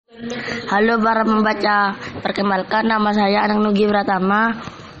Halo para pembaca, perkenalkan nama saya Anang Nugi Pratama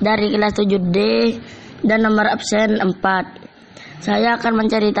dari kelas 7D dan nomor absen 4. Saya akan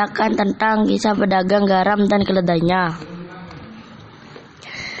menceritakan tentang kisah pedagang garam dan keledainya.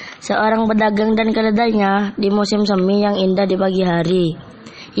 Seorang pedagang dan keledainya di musim semi yang indah di pagi hari.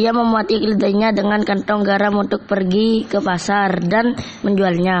 Ia memuati keledainya dengan kantong garam untuk pergi ke pasar dan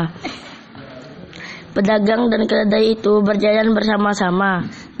menjualnya. Pedagang dan keledai itu berjalan bersama-sama.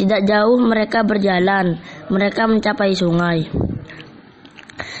 Tidak jauh mereka berjalan, mereka mencapai sungai.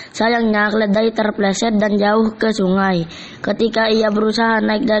 Sayangnya keledai terpleset dan jauh ke sungai. Ketika ia berusaha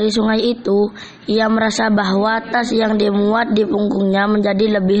naik dari sungai itu, ia merasa bahwa tas yang dimuat di punggungnya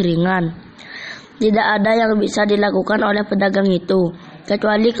menjadi lebih ringan. Tidak ada yang bisa dilakukan oleh pedagang itu,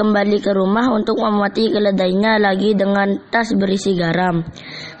 kecuali kembali ke rumah untuk memuati keledainya lagi dengan tas berisi garam.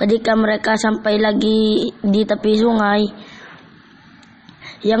 Ketika mereka sampai lagi di tepi sungai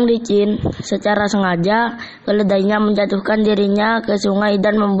yang licin, secara sengaja keledainya menjatuhkan dirinya ke sungai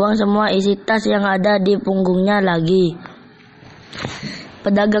dan membuang semua isi tas yang ada di punggungnya lagi.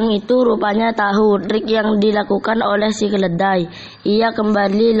 Pedagang itu rupanya tahu trik yang dilakukan oleh si keledai. Ia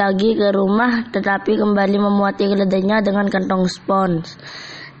kembali lagi ke rumah tetapi kembali memuati keledainya dengan kantong spons.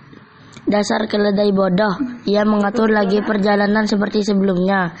 Dasar keledai bodoh, ia mengatur lagi perjalanan seperti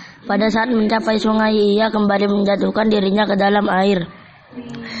sebelumnya. Pada saat mencapai sungai, ia kembali menjatuhkan dirinya ke dalam air.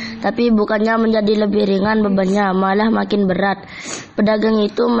 Tapi bukannya menjadi lebih ringan bebannya, malah makin berat. Pedagang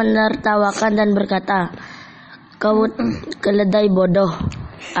itu menertawakan dan berkata, "Kau keledai bodoh,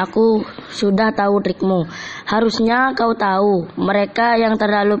 aku sudah tahu trikmu. Harusnya kau tahu, mereka yang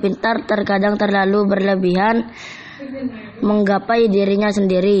terlalu pintar terkadang terlalu berlebihan menggapai dirinya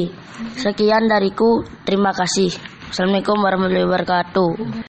sendiri." Sekian dariku, terima kasih. Assalamualaikum warahmatullahi wabarakatuh.